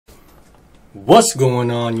What's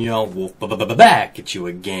going on, y'all? Wolf back at you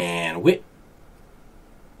again with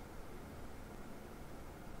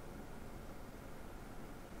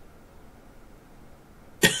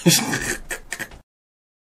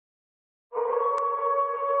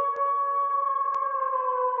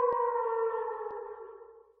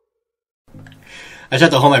I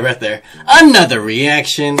tried to hold my breath there. Another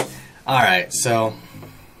reaction. Alright, so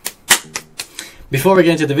before we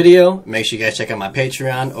get into the video, make sure you guys check out my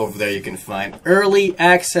Patreon. Over there you can find early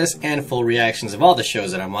access and full reactions of all the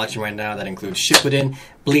shows that I'm watching right now. That includes Shippuden,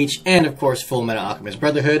 Bleach, and of course Full Metal Alchemist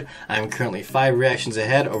Brotherhood. I'm currently 5 reactions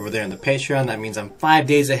ahead over there in the Patreon. That means I'm 5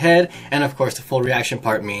 days ahead. And of course the full reaction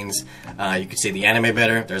part means you can see the anime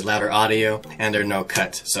better, there's louder audio, and there's no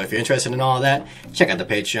cut. So if you're interested in all of that, check out the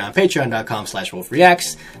Patreon,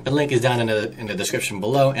 patreon.com/wolfreacts. The link is down in the description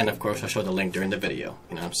below, and of course I'll show the link during the video.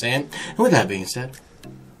 You know what I'm saying? And with that being said,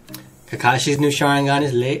 Kakashi's new Sharingan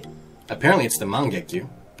is late. Apparently it's the Mangekyu.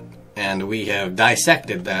 And we have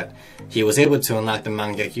dissected that he was able to unlock the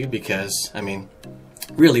Mangekyu because, I mean,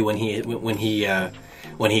 really when he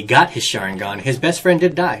got his Sharingan, his best friend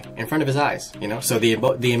did die in front of his eyes, you know? So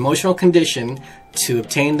the emotional condition to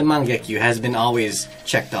obtain the Mangekyu has been always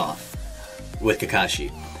checked off with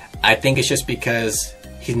Kakashi. I think it's just because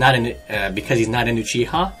he's not in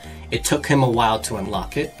Uchiha, it took him a while to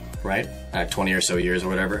unlock it, right? 20 or so years or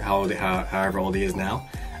whatever, however old he is now.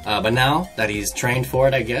 But now that he's trained for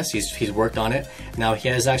it, I guess, he's worked on it, now he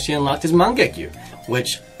has actually unlocked his Mangekyu,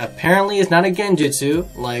 which apparently is not a Genjutsu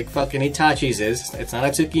like fucking Itachi's is. It's not a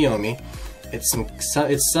Tsukiyomi. It's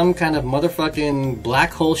some kind of motherfucking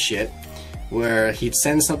black hole shit where he'd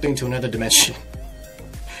send something to another dimension.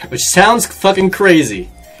 Which sounds fucking crazy.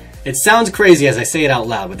 It sounds crazy as I say it out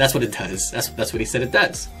loud, but that's what it does. That's what he said it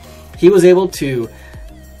does. He was able to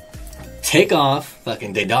take off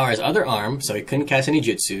fucking Deidar's other arm so he couldn't cast any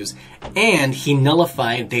jutsus, and he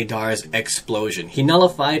nullified Deidar's explosion. He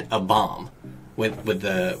nullified a bomb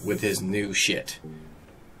with his new shit.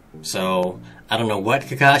 So I don't know what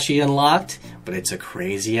Kakashi unlocked, but it's a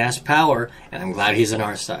crazy ass power, and I'm glad he's on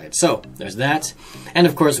our side. So there's that, and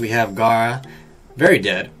of course we have Gaara, very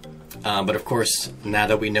dead. But of course, now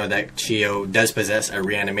that we know that CHIYO does possess a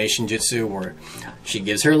reanimation jutsu where she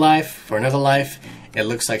gives her life for another life, it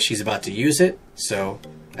looks like she's about to use it. So,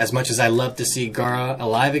 as much as I love to see Gaara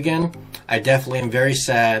alive again, I definitely am very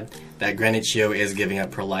sad that granted CHIYO is giving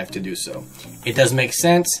up her life to do so. It does make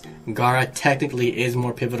sense. Gaara technically is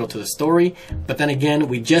more pivotal to the story, but then again,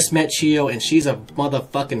 we just met CHIYO and she's a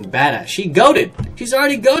motherfucking badass. She goated. She's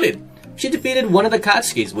already goated. She defeated one of the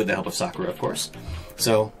Katskis with the help of Sakura, of course.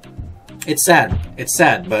 So, it's sad. It's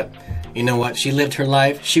sad, but you know what? She lived her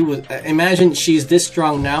life. She was. Imagine she's this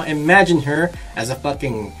strong now. Imagine her as a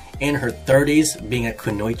fucking in her 30s being a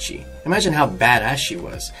kunoichi. Imagine how badass she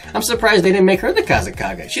was. I'm surprised they didn't make her the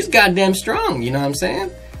Kazekage. She's goddamn strong. You know what I'm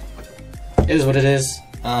saying? It is what it is.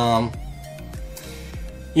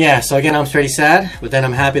 Yeah. So again, I'm pretty sad, but then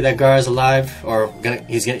I'm happy that Gaara's alive, or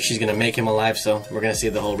she's gonna make him alive. So we're gonna see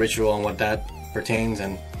the whole ritual and what that pertains.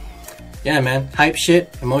 And yeah, man, hype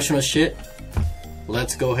shit, emotional shit.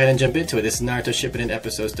 Let's go ahead and jump into it. This is Naruto Shippuden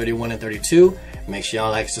episodes 31 and 32. Make sure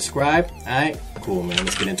y'all like, subscribe. Alright, cool, man.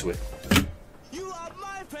 Let's get into it.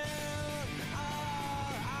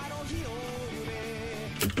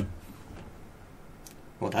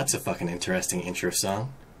 Well, that's a fucking interesting intro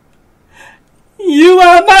song. You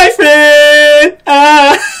are my friend!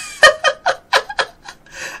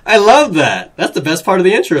 I love that. That's the best part of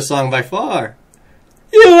the intro song by far.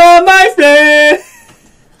 You are my friend!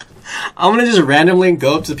 I'm gonna just randomly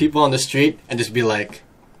go up to people on the street and just be like,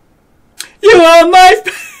 you are my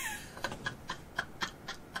friend!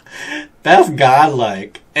 That's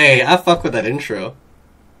godlike. Hey, I fuck with that intro.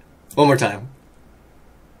 One more time.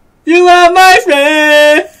 You are my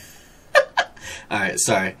friend! Alright,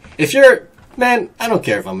 sorry. If you're... Man, I don't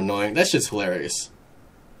care if I'm annoying. That shit's hilarious.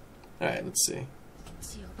 Alright, let's see.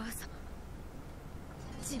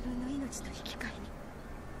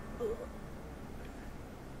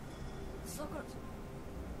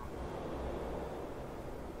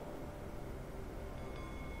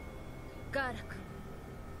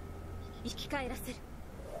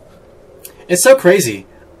 It's so crazy.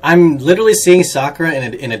 I'm literally seeing Sakura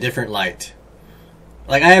in a different light.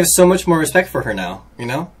 Like, I have so much more respect for her now, you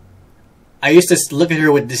know? I used to look at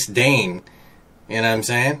her with disdain, you know what I'm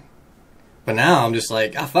saying? But now I'm just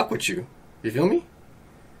like, I fuck with you. You feel me?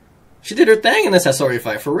 She did her thing in this Sasori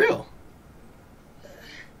fight, for real.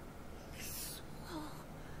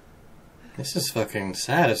 This is fucking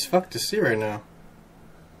sad as fuck to see right now.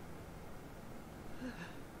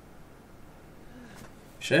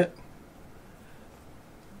 Shit.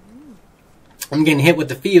 I'm getting hit with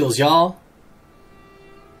the feels, y'all.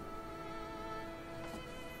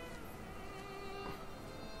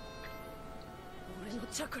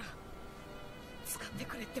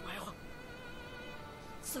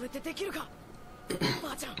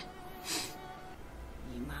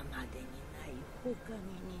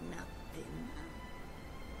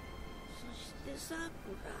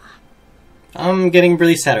 I'm getting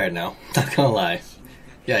really sad right now. Not gonna lie.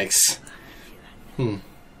 Yikes.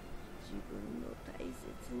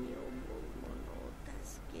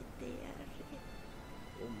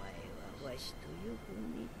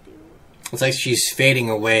 It's like she's fading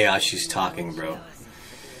away as she's talking, bro.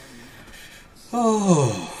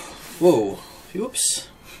 Oh. Whoa. Whoops.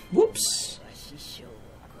 Whoops.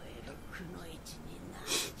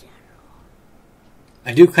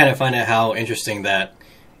 I do kind of find it how interesting that,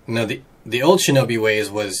 you know, the old shinobi ways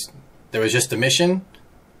was, there was just the mission,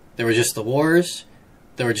 there were just the wars,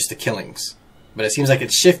 there were just the killings. But it seems like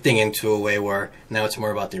it's shifting into a way where now it's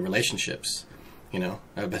more about the relationships. You know,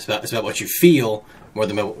 it's about what you feel more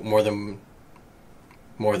than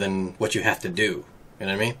what you have to do. You know what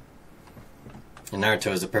I mean? And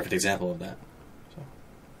Naruto is a perfect example of that. So,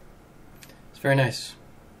 it's very nice.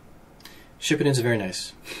 Shippuden's very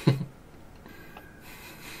nice.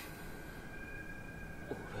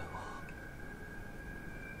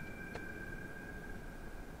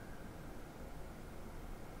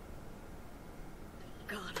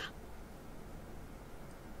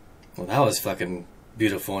 Well, that was fucking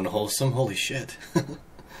beautiful and wholesome. Holy shit.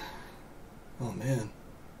 Oh, man.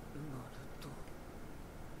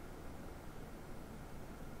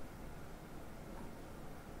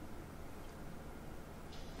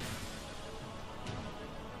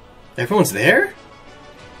 Everyone's there?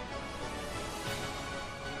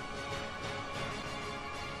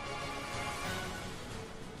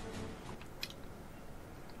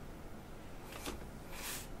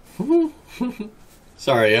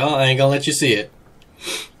 Sorry, y'all. I ain't gonna let you see it.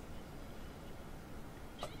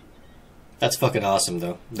 That's fucking awesome,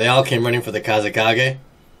 though. They all came running for the Kazekage.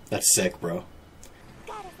 That's sick, bro.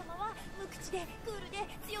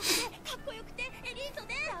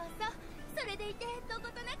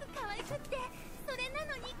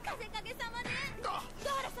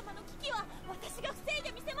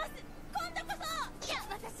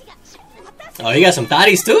 Oh, you got some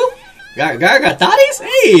thotties too? Gar got thotties?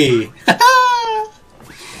 Hey!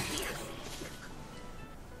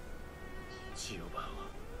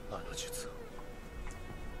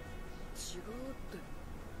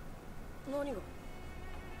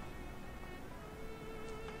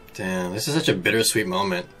 Damn, this is such a bittersweet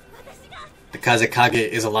moment. The Kazekage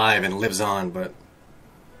is alive and lives on, but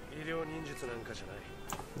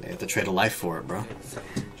they have to trade a life for it, bro.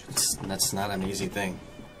 That's not an easy thing.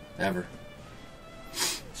 Ever.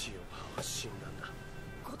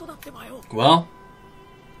 Well,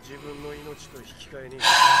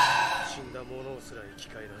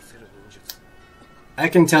 I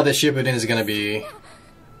can tell that Shippuden is going to be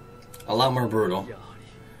a lot more brutal.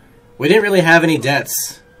 We didn't really have any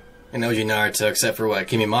deaths in OG Naruto except for what,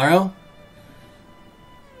 Kimimaro?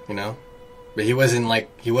 You know? But he wasn't like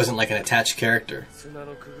an attached character.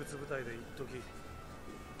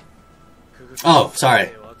 Oh,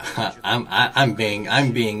 sorry. I'm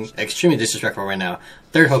being extremely disrespectful right now.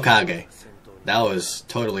 Third Hokage. That was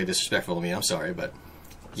totally disrespectful to me. I'm sorry, but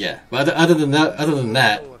yeah. But other than that,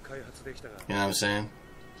 you know what I'm saying?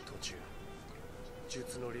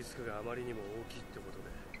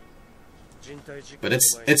 But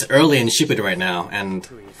it's early in Shippuden right now, and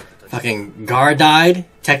fucking Gar died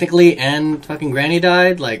technically, and fucking Granny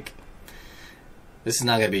died. Like, this is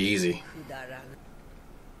not gonna be easy.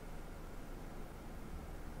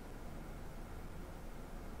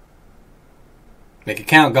 Make it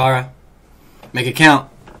count, Gara. Make it count.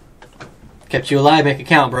 Kept you alive, make it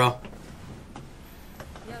count, bro.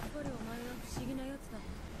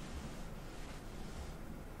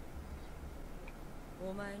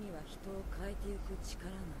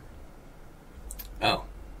 Oh.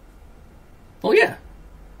 Well, yeah.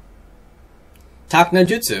 Tak no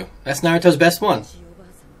Jutsu. That's Naruto's best one.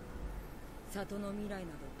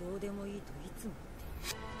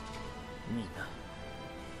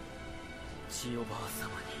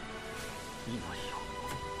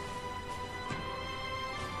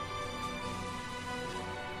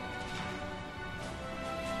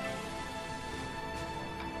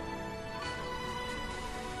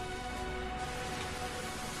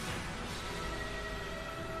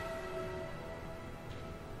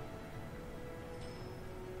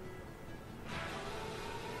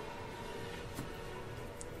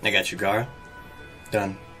 I got you, Gara.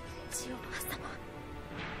 Done.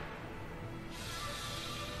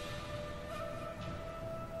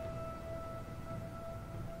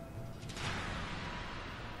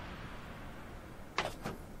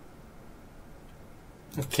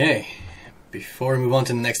 Okay, before we move on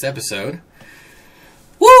to the next episode.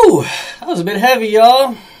 Woo! That was a bit heavy,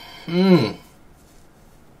 y'all.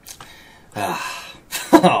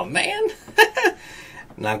 Oh, man.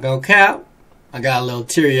 Not gonna cap. I got a little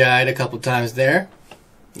teary-eyed a couple times there.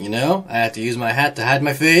 You know, I had to use my hat to hide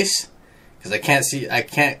my face. Because I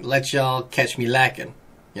can't let y'all catch me lacking.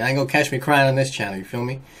 You ain't gonna catch me crying on this channel, you feel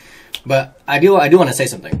me? But I do want to say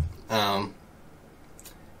something.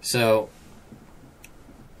 So,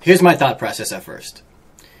 here's my thought process at first.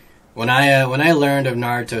 When I learned of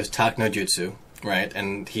Naruto's Tak no Jutsu, right,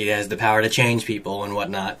 and he has the power to change people and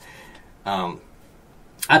whatnot,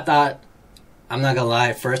 I thought, I'm not gonna lie,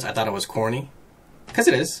 at first I thought it was corny. Because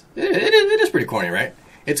it is. It is pretty corny, right?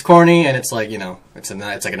 It's corny and it's like, you know, it's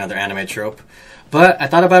like another anime trope. But I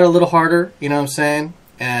thought about it a little harder, you know what I'm saying?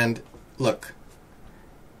 And look,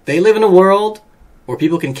 they live in a world where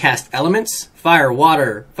people can cast elements, fire,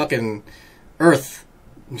 water, fucking earth,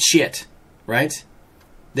 and shit, right?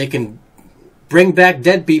 They can bring back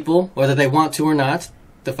dead people, whether they want to or not,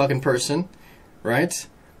 the fucking person, right?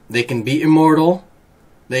 They can be immortal.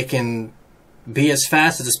 They can be as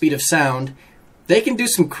fast as the speed of sound. They can do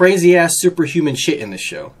some crazy-ass superhuman shit in this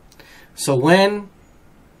show. So when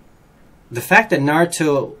the fact that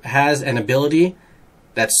Naruto has an ability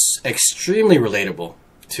that's extremely relatable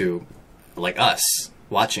to, like, us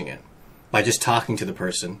watching it, by just talking to the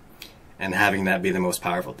person and having that be the most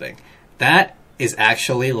powerful thing, that is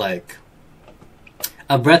actually, like,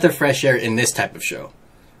 a breath of fresh air in this type of show,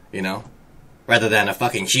 you know? Rather than a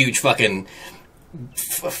fucking huge fucking,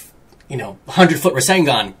 you know, 100-foot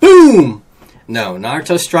Rasengan. Boom! No,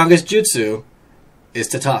 Naruto's strongest jutsu is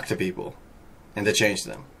to talk to people and to change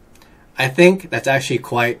them. I think that's actually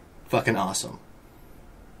quite fucking awesome.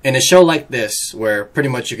 In a show like this, where pretty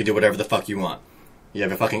much you can do whatever the fuck you want. You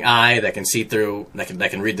have a fucking eye that can see through, that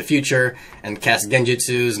can read the future, and cast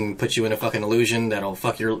genjutsus and put you in a fucking illusion that'll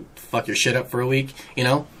fuck your shit up for a week, you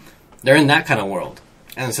know? They're in that kind of world.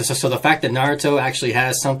 And so the fact that Naruto actually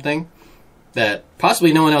has something that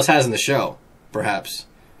possibly no one else has in the show, perhaps,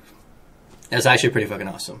 is actually pretty fucking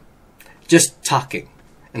awesome. Just talking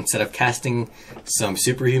instead of casting some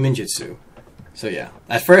superhuman jutsu. So yeah,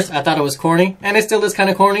 at first I thought it was corny, and it still is kind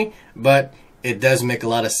of corny, but it does make a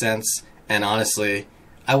lot of sense, and honestly,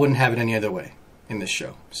 I wouldn't have it any other way in this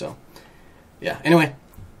show. So yeah, anyway,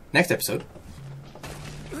 next episode.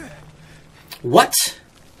 What?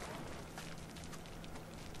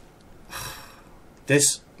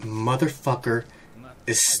 This motherfucker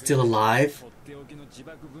is still alive?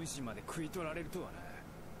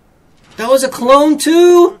 That was a clone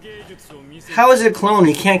too? How is it a clone?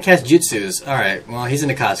 He can't cast jutsus. Alright, well, he's an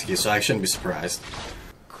Akatsuki, so I shouldn't be surprised.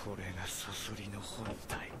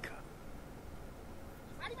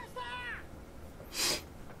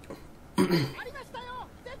 The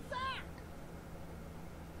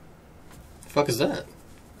fuck is that?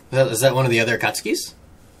 Is that one of the other Akatsukis?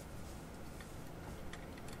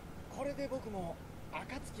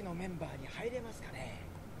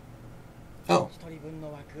 Oh.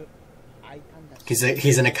 He's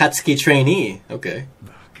an Akatsuki trainee. Okay.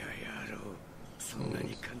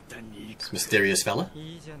 This mysterious fella.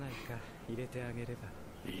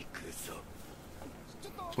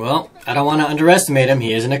 Well, I don't want to underestimate him.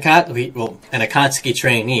 He is an Akatsuki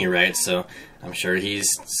trainee, right? So I'm sure he's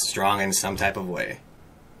strong in some type of way.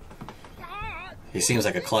 He seems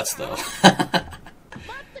like a klutz, though.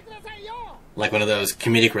 Like one of those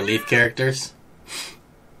comedic relief characters.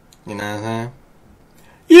 You know what I'm saying?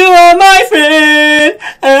 You are my friend!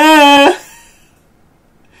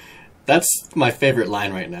 That's my favorite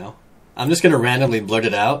line right now. I'm just gonna randomly blurt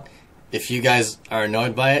it out. If you guys are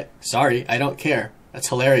annoyed by it, sorry, I don't care. That's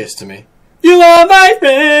hilarious to me. You are my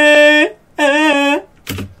friend!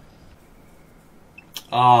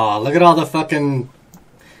 Oh, look at all the fucking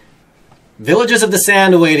villagers of the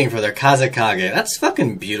sand waiting for their Kazekage. That's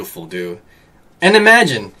fucking beautiful, dude. And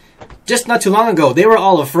imagine, just not too long ago, they were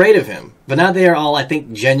all afraid of him. But now they are all, I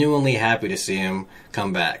think, genuinely happy to see him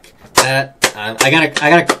come back.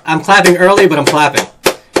 I'm clapping early, but I'm clapping.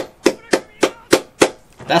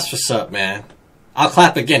 That's what's up, man. I'll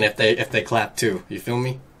clap again if they clap too. You feel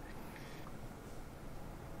me?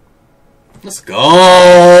 Let's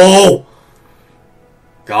go!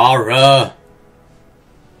 Gara!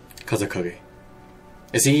 Kazekage.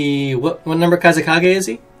 Is he, what number Kazekage is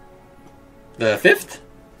he? The fifth?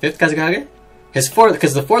 Fifth Kazekage? His fourth,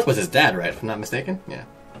 because the fourth was his dad, right? If I'm not mistaken? Yeah.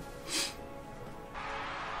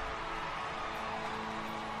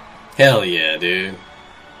 Hell yeah, dude.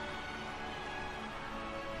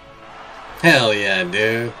 Hell yeah,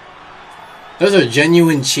 dude. Those are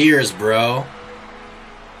genuine cheers, bro.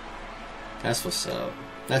 That's what's up.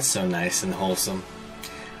 That's so nice and wholesome.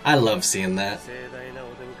 I love seeing that.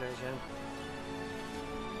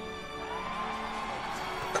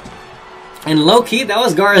 And low-key, that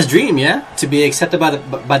was Gaara's dream, yeah? To be accepted by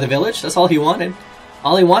the village. That's all he wanted.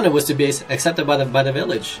 All he wanted was to be accepted by the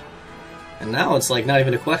village. And now it's like not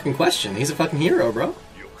even a fucking question. He's a fucking hero, bro.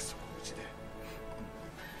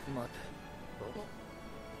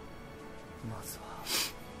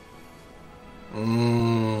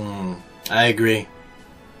 I agree.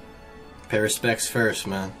 Pay respects first,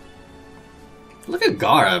 man. Look at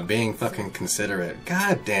Gaara being fucking considerate.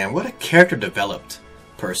 God damn, what a character developed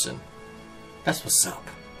person. That's what's up.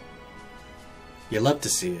 You love to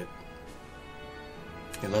see it.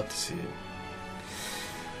 You love to see it.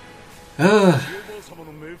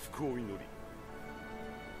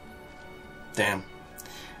 Damn.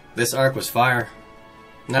 This arc was fire.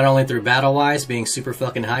 Not only through battle-wise, being super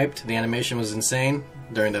fucking hyped, the animation was insane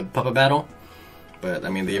during the puppet battle, but I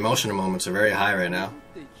mean the emotional moments are very high right now.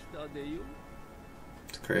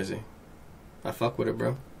 It's crazy. I fuck with it,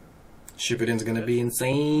 bro. Shippuden's gonna be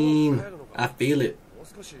insane. I feel it.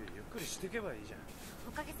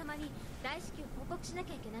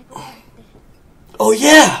 Oh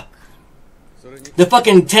yeah! The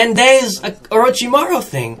fucking 10 days Orochimaru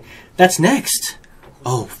thing. That's next.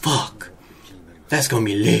 Oh fuck. That's gonna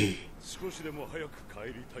be lit.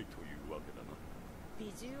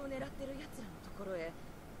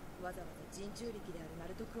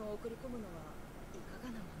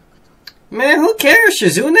 Man, who cares,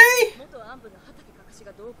 Shizune?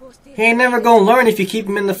 He ain't never gonna learn if you keep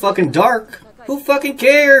him in the fucking dark. Who fucking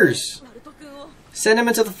cares? Send him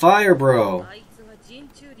into the fire, bro.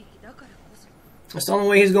 That's the only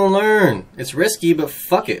way he's gonna learn. It's risky, but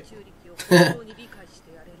fuck it.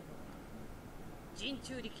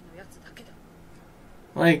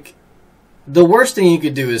 Like, the worst thing you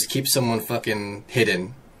could do is keep someone fucking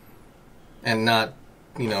hidden and not,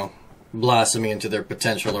 you know, blossoming into their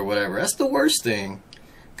potential or whatever. That's the worst thing.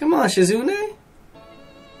 Come on, Shizune.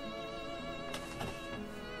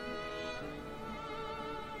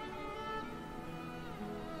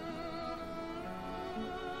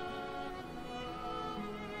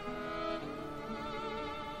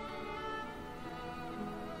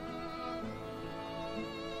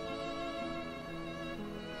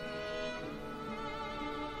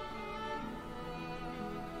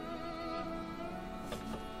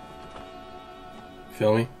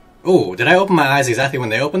 Feel me? Oh, did I open my eyes exactly when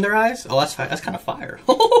they opened their eyes? Oh, that's kind of fire.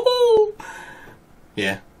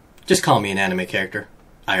 Yeah, just call me an anime character.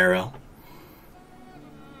 IRL.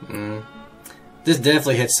 This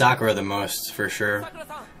definitely hit Sakura the most, for sure.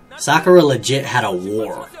 Sakura legit had a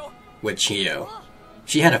war with CHIYO.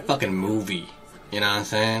 She had a fucking movie. You know what I'm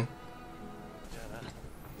saying?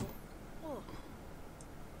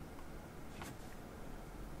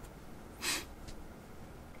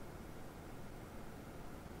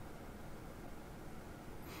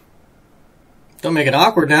 Don't make it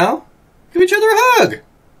awkward now. Give each other a hug.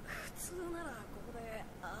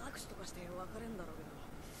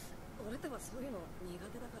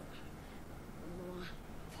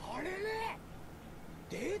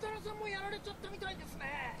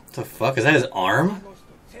 What the fuck? Is that his arm?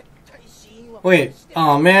 Wait.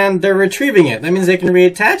 Oh man, they're retrieving it. That means they can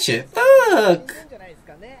reattach it. Fuck.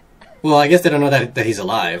 Well, I guess they don't know that he's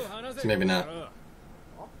alive. So maybe not.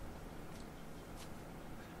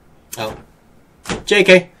 Oh.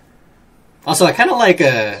 JK. Also, I kind of like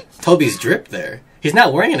Toby's drip there. He's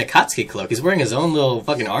not wearing an Akatsuki cloak. He's wearing his own little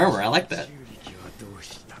fucking armor. I like that.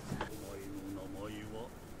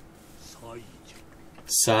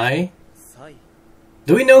 Sai?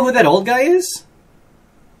 Do we know who that old guy is?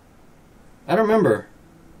 I don't remember.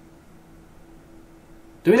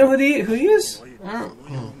 Do we know who he is? I don't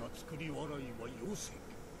know.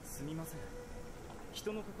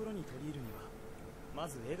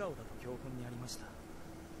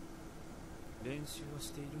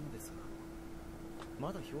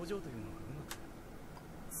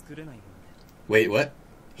 Wait, what?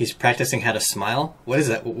 He's practicing how to smile? What is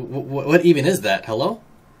that? What even is that? Hello?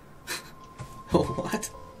 What?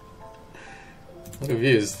 I'm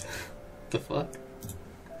confused. The fuck?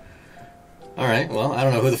 Alright, well, I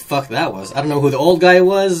don't know who the fuck that was. I don't know who the old guy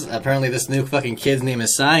was. Apparently this new fucking kid's name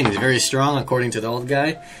is Sai, and he's very strong according to the old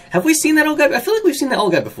guy. Have we seen that old guy? I feel like we've seen that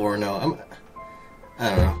old guy before, no? I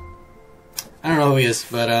don't know. I don't know who he is,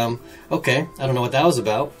 but, okay. I don't know what that was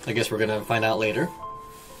about. I guess we're gonna find out later.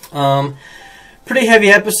 Pretty heavy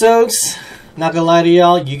episodes. Not gonna lie to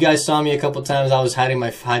y'all, you guys saw me a couple times. I was hiding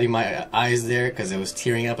my eyes there because it was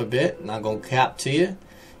tearing up a bit. Not gonna cap to you.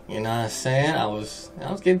 You know what I'm saying? I was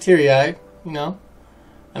getting teary-eyed, you know.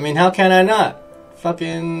 I mean, how can I not?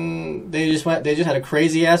 fucking, they just had a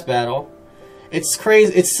crazy ass battle. It's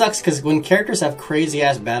crazy. It sucks because when characters have crazy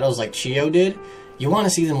ass battles like CHIYO did, you want to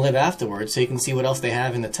see them live afterwards so you can see what else they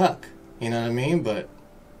have in the tuck. You know what I mean? But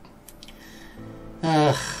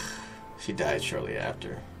she died shortly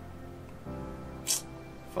after.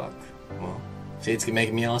 Fuck. Well, see, it's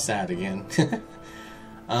making me all sad again.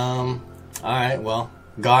 Alright, well,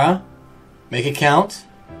 Gaara, make it count.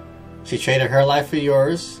 She traded her life for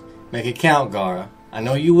yours. Make it count, Gaara. I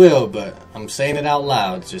know you will, but I'm saying it out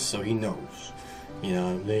loud just so he knows. You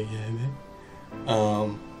know what I'm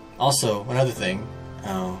saying? Also, another thing.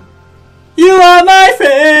 You are my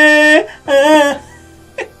friend!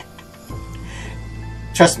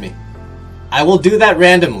 Trust me, I will do that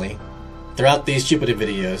randomly throughout these Shippuden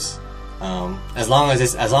videos. As long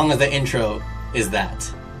as the intro is that.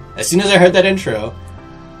 As soon as I heard that intro,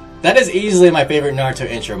 that is easily my favorite Naruto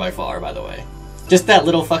intro by far, by the way. Just that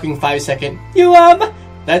little fucking 5-second, you that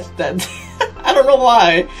I don't know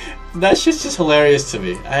why. That shit's just hilarious to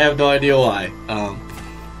me. I have no idea why.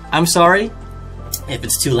 I'm sorry if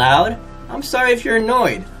it's too loud. I'm sorry if you're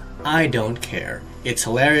annoyed. I don't care. It's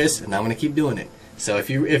hilarious, and I'm gonna keep doing it. So if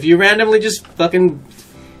you randomly just fucking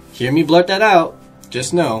hear me blurt that out,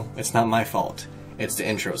 just know it's not my fault. It's the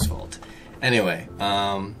intro's fault. Anyway,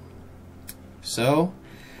 so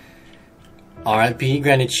R.I.P.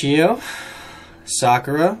 Granny CHIYO.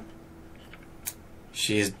 Sakura,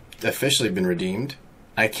 she's officially been redeemed.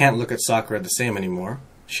 I can't look at Sakura the same anymore.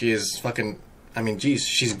 She is fucking, I mean, geez,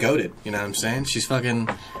 she's goated, you know what I'm saying? She's fucking,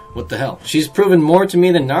 what the hell? She's proven more to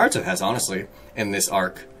me than Naruto has, honestly, in this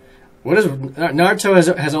arc. What is, Naruto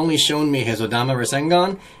has only shown me his Odama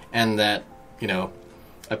Rasengan, and that, you know,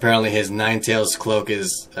 apparently his Nine Tails cloak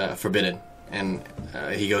is forbidden, and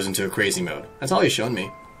he goes into a crazy mode. That's all he's shown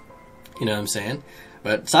me. You know what I'm saying?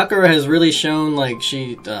 But Sakura has really shown, like,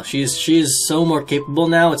 she's so more capable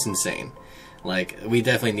now, it's insane. Like, we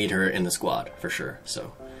definitely need her in the squad, for sure.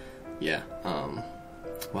 So, yeah.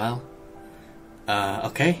 Well,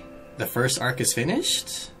 okay. The first arc is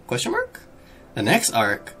finished? Question mark? The next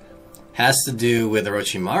arc has to do with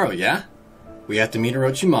Orochimaru, yeah? We have to meet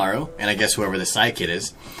Orochimaru, and I guess whoever the side kid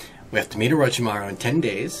is. We have to meet Orochimaru in 10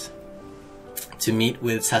 days to meet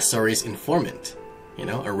with Sasori's informant. You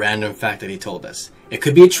know, a random fact that he told us. It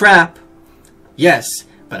could be a trap, yes,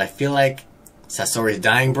 but I feel like Sasori's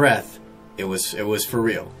dying breath, it was for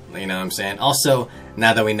real. You know what I'm saying? Also,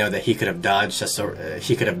 now that we know that he could have dodged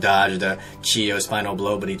CHIYO's final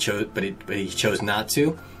blow, but he chose not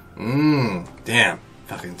to. Damn,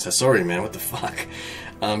 fucking Sasori, man, what the fuck?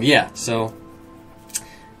 Yeah, so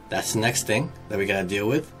that's the next thing that we gotta deal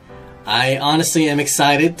with. I honestly am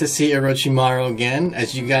excited to see Orochimaru again.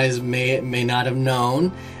 As you guys may not have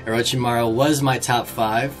known, Orochimaru was my top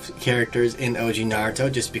 5 characters in OG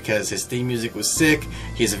Naruto just because his theme music was sick.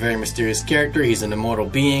 He's a very mysterious character. He's an immortal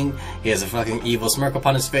being. He has a fucking evil smirk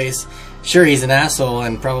upon his face. Sure, he's an asshole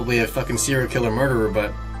and probably a fucking serial killer murderer,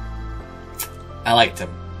 but I liked him.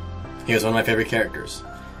 He was one of my favorite characters.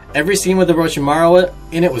 Every scene with Orochimaru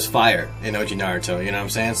in it was fire in OG Naruto, you know what I'm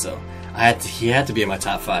saying? So he had to be in my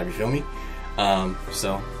top 5, you feel me?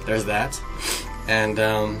 So there's that. And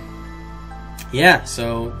yeah,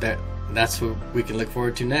 so that's what we can look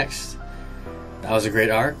forward to next. That was a great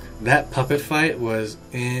arc. That puppet fight was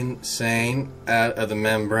insane out of the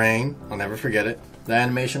membrane. I'll never forget it. The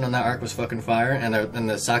animation on that arc was fucking fire, and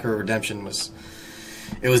the Sakura redemption was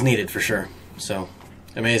needed for sure. So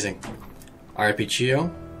amazing. R.I.P.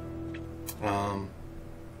 CHIYO.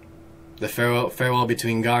 The farewell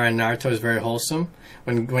between Gaara and Naruto is very wholesome.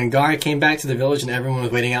 When Gaara came back to the village and everyone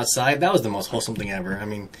was waiting outside, that was the most wholesome thing ever. I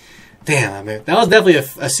mean, damn, that was definitely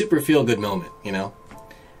a super feel-good moment, you know?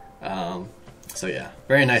 So yeah,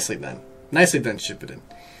 very nicely done. Nicely done, Shippuden.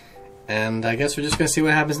 And I guess we're just going to see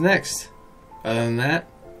what happens next. Other than that,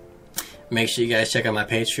 make sure you guys check out my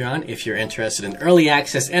Patreon if you're interested in early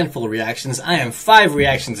access and full reactions. I am 5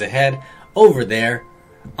 reactions ahead over there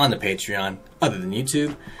on the Patreon, other than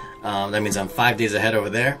YouTube. That means I'm 5 days ahead over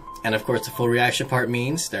there. And of course, the full reaction part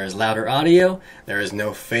means there is louder audio, there is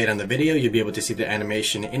no fade on the video, you'll be able to see the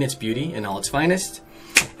animation in its beauty, in all its finest.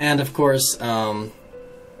 And of course,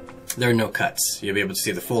 there are no cuts. You'll be able to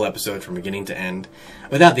see the full episode from beginning to end,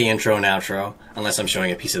 without the intro and outro, unless I'm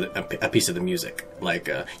showing a piece of the music, like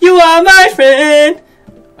 "You Are My Friend."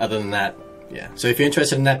 Other than that, yeah. So if you're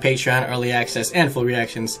interested in that Patreon, early access, and full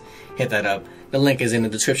reactions, hit that up. The link is in the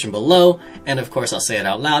description below, and of course I'll say it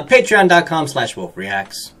out loud,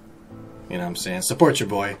 patreon.com/wolfreacts. You know what I'm saying? Support your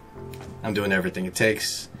boy. I'm doing everything it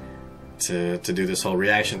takes to do this whole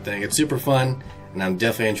reaction thing. It's super fun, and I'm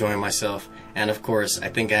definitely enjoying myself. And of course, I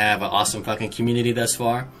think I have an awesome fucking community thus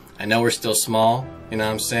far. I know we're still small, you know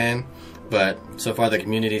what I'm saying? But so far the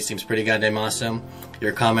community seems pretty goddamn awesome.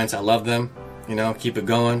 Your comments, I love them. You know, keep it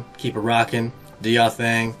going, keep it rocking, do y'all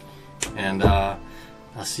thing. And I'll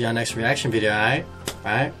see y'all next reaction video, alright?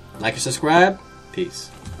 Alright? Like and subscribe.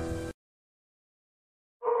 Peace.